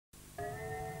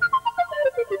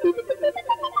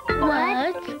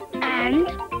Words and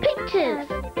pictures.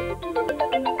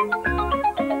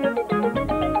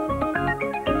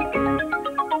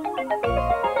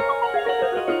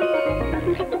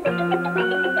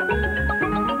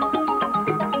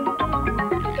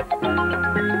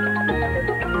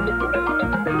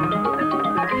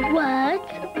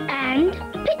 Words and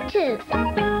pictures.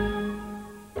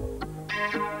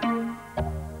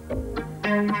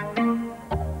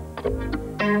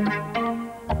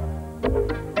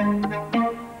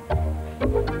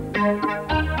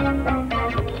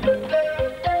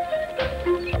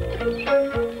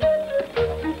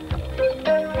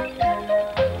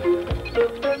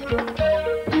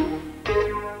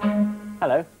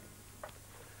 Hello.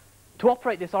 To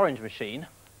operate this orange machine,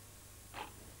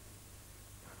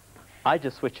 I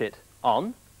just switch it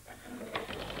on.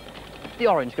 The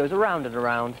orange goes around and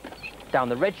around, down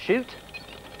the red chute,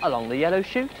 along the yellow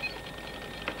chute,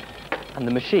 and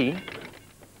the machine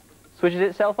switches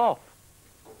itself off.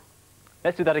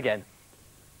 Let's do that again.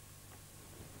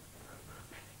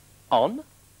 On.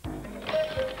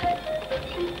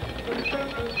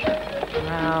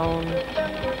 Round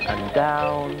and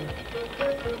down.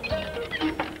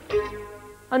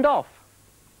 And off.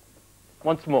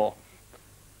 Once more.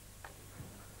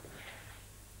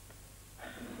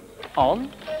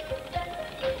 On.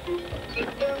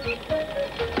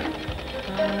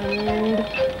 And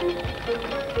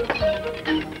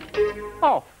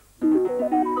off.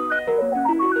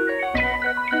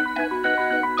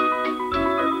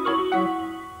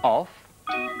 Off.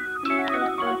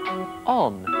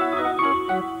 On.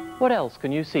 What else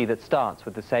can you see that starts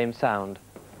with the same sound?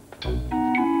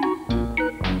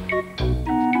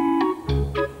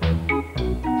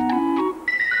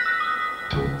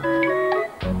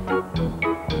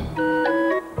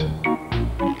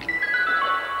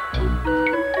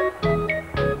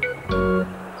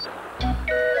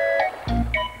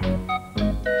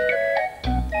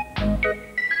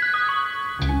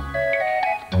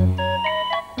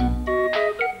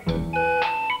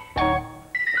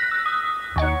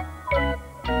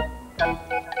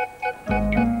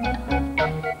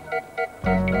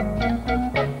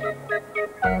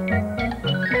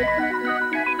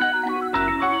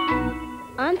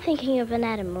 I'm thinking of an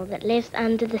animal that lives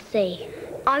under the sea.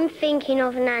 I'm thinking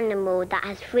of an animal that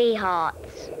has 3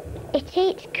 hearts. It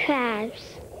eats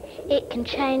crabs. It can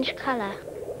change colour.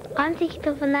 I'm thinking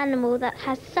of an animal that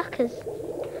has suckers.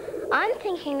 I'm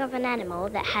thinking of an animal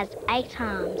that has 8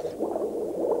 arms.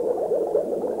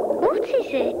 What is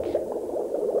it?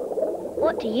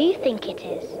 What do you think it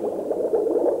is?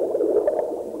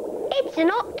 It's an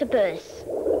octopus.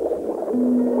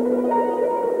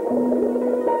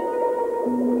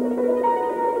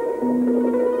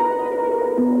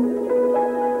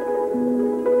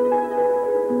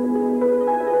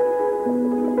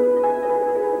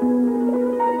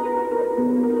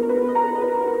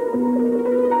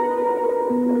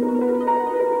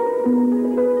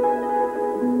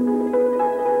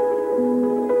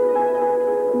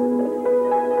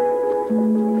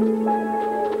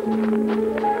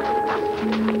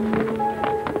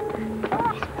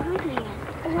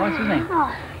 Nice, isn't he?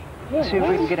 Let's see if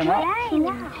we can get him up.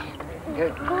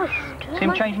 Good. See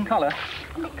him changing colour?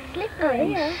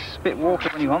 Slippery. He's a bit water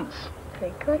when he wants.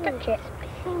 Touch it.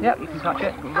 Yep, you can touch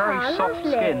it. Very soft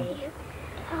lovely. skin.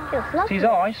 Feels lovely. See his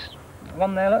eyes?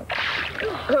 One there, look.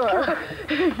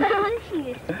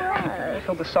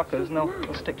 Feel the suckers and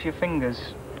they'll stick to your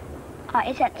fingers. Oh,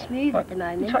 is that smooth at the You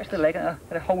moment? touch the leg,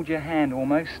 it'll hold your hand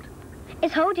almost.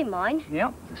 It's holding mine.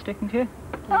 Yep, is it sticking to you?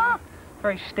 Oh.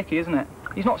 Very sticky, isn't it?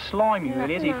 He's not slimy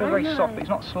really, is he? He feels very soft, but he's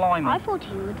not slimy. I thought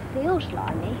he would feel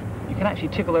slimy. You can actually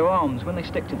tickle their arms. When they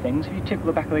stick to things, if you tickle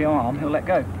the back of the arm, he'll let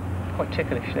go. Quite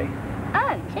ticklish, see?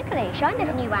 Oh, ticklish. I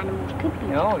never knew animals could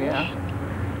be Oh, ticklish. yeah.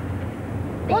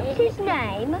 What's his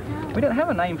name? We don't have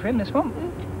a name for him, this one.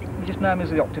 We just know him as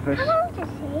the octopus. How old is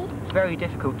he? It's very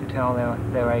difficult to tell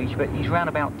their age, but he's round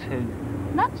about 2.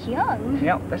 That's young.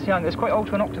 Yep, that's young. That's quite old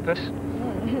to an octopus.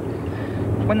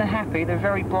 When they're happy, they're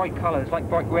very bright colours, like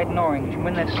bright red and orange. And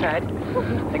when they're sad,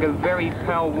 they go very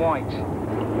pale white.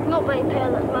 Not very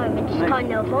pale at the moment, just No.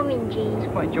 kind of orangey. He's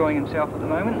quite enjoying himself at the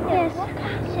moment. Yes, what can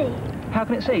I see? How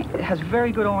can it see? It has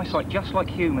very good eyesight, just like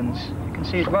humans. It can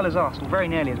see as well as us, or very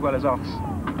nearly as well as us.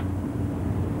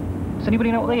 Does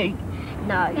anybody know what they eat?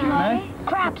 No. No?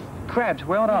 Crabs. Crabs,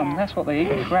 well done. Yeah. That's what they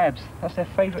eat, crabs. That's their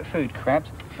favourite food, crabs.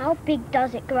 How big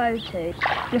does it grow to?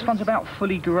 This one's about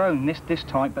fully grown, this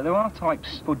type, but there are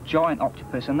types called giant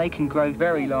octopus, and they can grow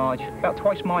very large, about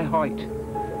twice my height.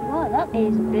 Wow, that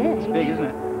is big. It's big, isn't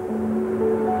it?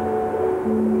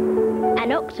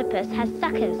 An octopus has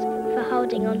suckers for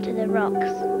holding onto the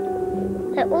rocks.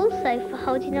 They're also for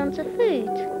holding on to food.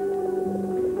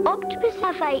 Octopus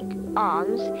have 8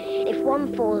 arms. If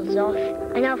one falls off,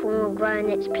 another one will grow in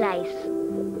its place.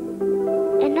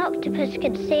 An octopus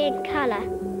can see in colour.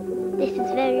 This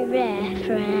is very rare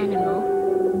for an animal.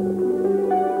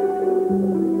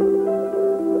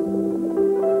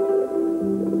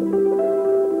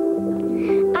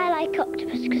 I like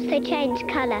octopus because they change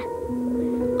colour.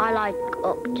 I like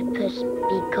octopus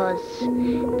because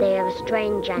they are a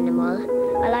strange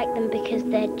animal. I like them because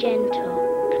they're gentle.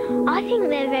 I think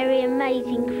they're very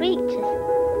amazing creatures.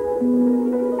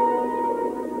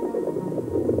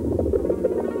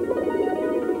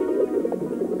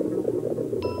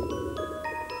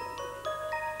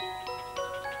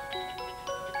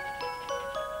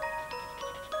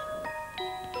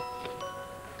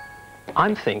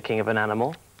 I'm thinking of an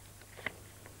animal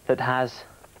that has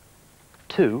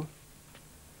 2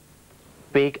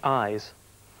 big eyes.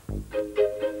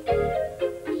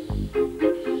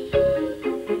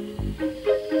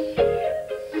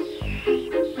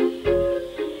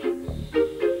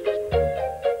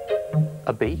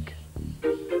 A beak.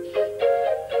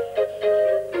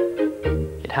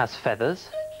 It has feathers.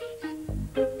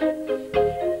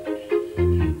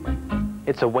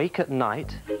 It's awake at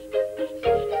night.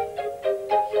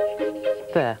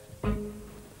 There.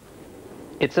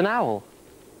 It's an owl.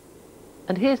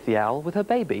 And here's the owl with her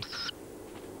baby.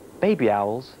 Baby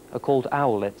owls are called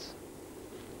owlets.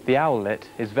 The owlet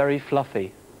is very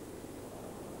fluffy.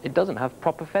 It doesn't have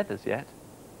proper feathers yet.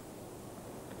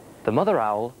 The mother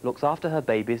owl looks after her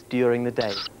babies during the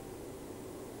day.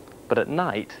 But at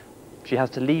night, she has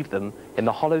to leave them in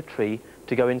the hollow tree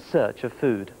to go in search of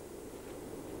food.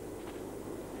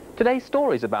 Today's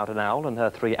story is about an owl and her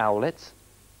 3 owlets.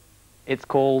 It's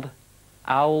called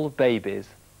Owl Babies.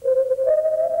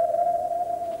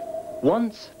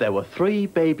 Once there were 3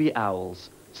 baby owls,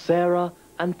 Sarah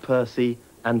and Percy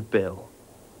and Bill.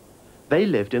 They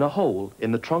lived in a hole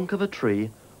in the trunk of a tree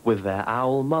with their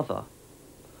owl mother.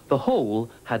 The hole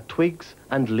had twigs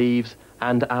and leaves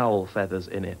and owl feathers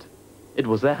in it. It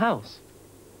was their house.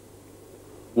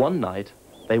 One night,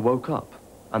 they woke up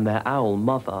and their owl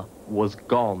mother was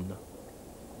gone.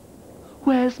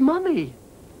 "Where's Mummy?"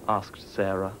 asked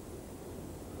Sarah.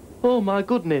 "Oh, my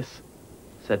goodness,"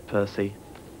 said Percy.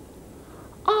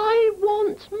 "I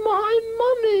want my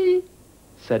Mummy,"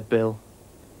 said Bill.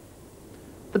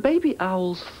 The baby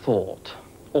owls thought.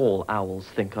 All owls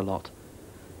think a lot.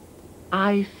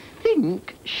 "I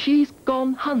think she's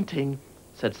gone hunting,"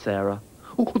 said Sarah.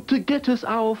 "Oh, to get us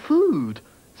our food,"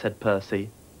 said Percy.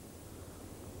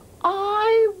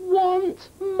 "I want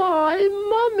my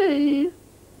Mummy,"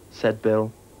 said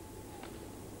Bill.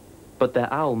 But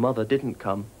their owl mother didn't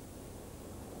come.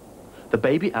 The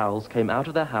baby owls came out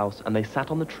of their house and they sat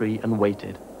on the tree and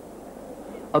waited.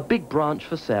 A big branch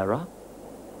for Sarah,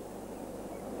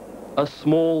 a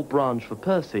small branch for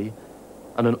Percy,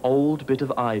 and an old bit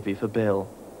of ivy for Bill.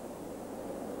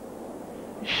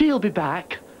 "She'll be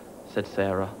back," said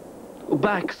Sarah.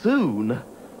 "Back soon,"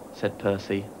 said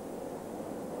Percy.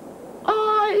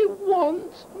 "I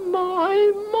want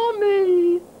my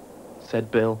Mummy,"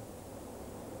 said Bill.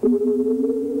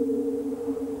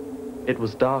 It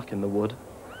was dark in the wood,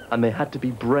 and they had to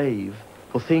be brave,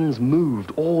 for things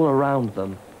moved all around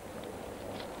them.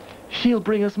 "She'll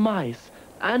bring us mice,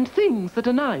 and things that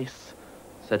are nice,"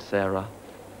 said Sarah.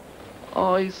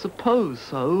 "I suppose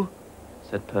so,"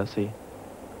 said Percy.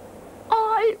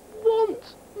 "I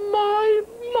want my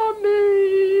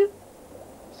Mummy,"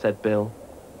 said Bill.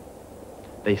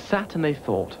 They sat and they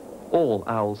thought. All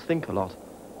owls think a lot.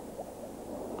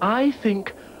 "I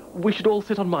think we should all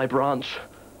sit on my branch,"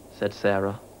 said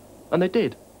Sarah. And they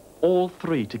did, all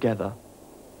 3 together.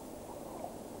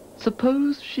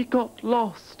 "Suppose she got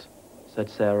lost," said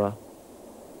Sarah.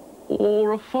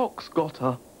 "Or a fox got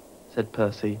her," said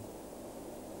Percy.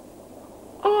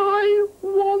 "I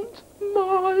want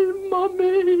my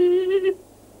Mummy,"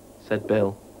 said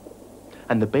Bill.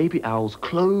 And the baby owls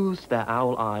closed their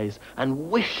owl eyes and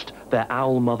wished their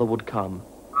owl mother would come.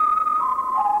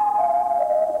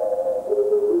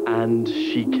 And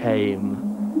she came.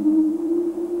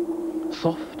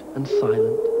 Soft and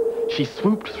silent, she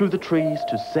swooped through the trees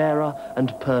to Sarah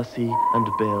and Percy and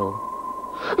Bill.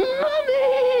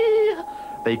 "Mummy!"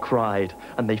 they cried,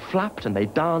 and they flapped and they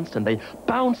danced and they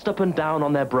bounced up and down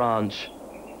on their branch.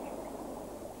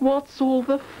 "What's all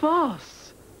the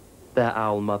fuss?" their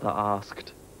owl mother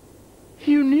asked.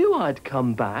 "You knew I'd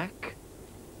come back."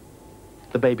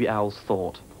 The baby owls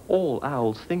thought. All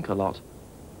owls think a lot.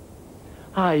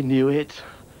 "I knew it,"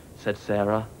 said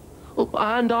Sarah. "Oh,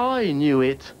 and I knew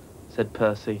it," said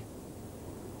Percy.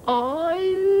 "I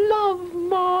love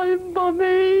my time,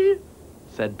 Mummy,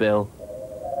 said Bill.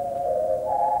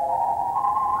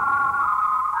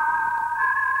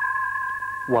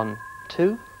 One,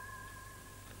 2,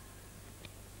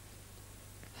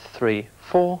 3,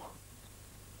 4,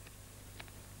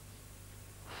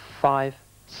 5,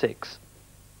 6.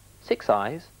 6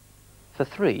 eyes for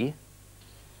 3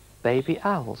 baby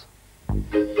owls.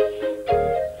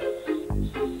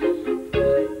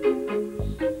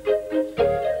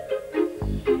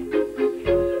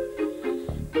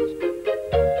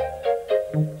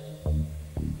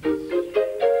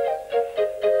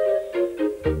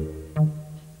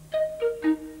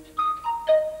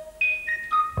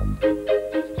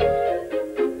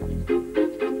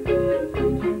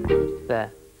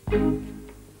 There.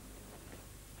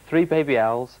 3 baby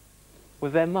owls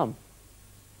with their mum.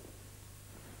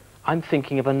 I'm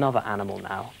thinking of another animal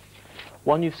now.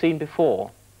 One you've seen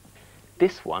before.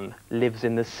 This one lives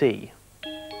in the sea.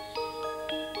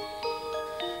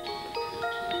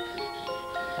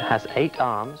 It has 8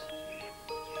 arms.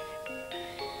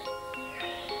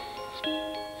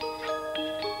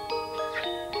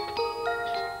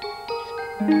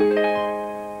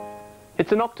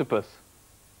 It's an octopus.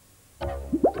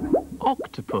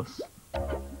 Octopus.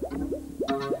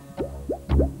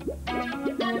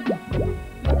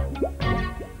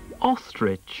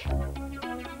 Ostrich.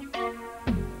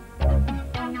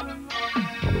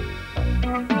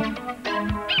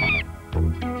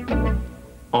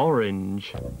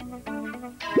 Orange.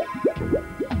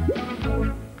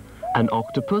 An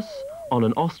octopus on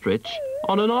an ostrich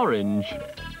on an orange.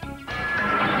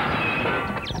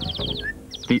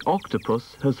 The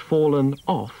octopus has fallen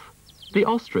off the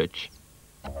ostrich.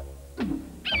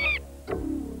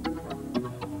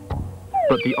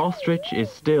 But the ostrich is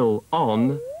still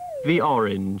on the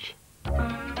orange.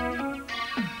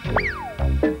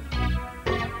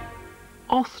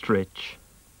 Ostrich.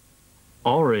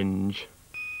 Orange.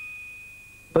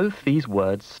 Both these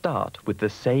words start with the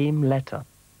same letter.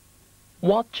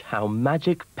 Watch how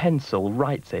Magic Pencil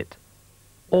writes it.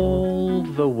 All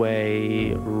the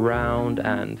way round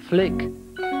and flick.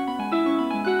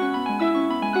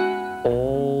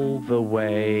 All the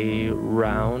way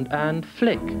round and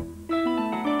flick.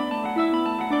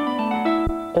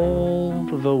 All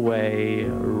the way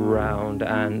round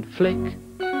and flick.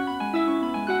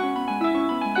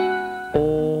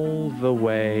 All the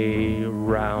way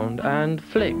round and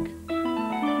flick.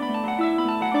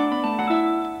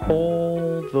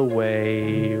 All the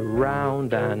way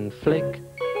round and flick.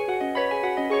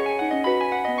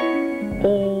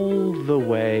 All the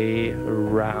way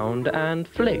round and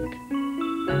flick.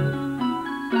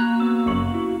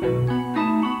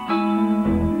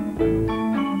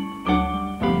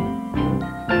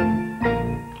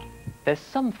 There's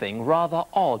something rather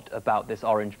odd about this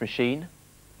orange machine.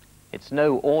 It's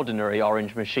no ordinary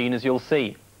orange machine, as you'll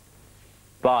see.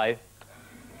 Bye.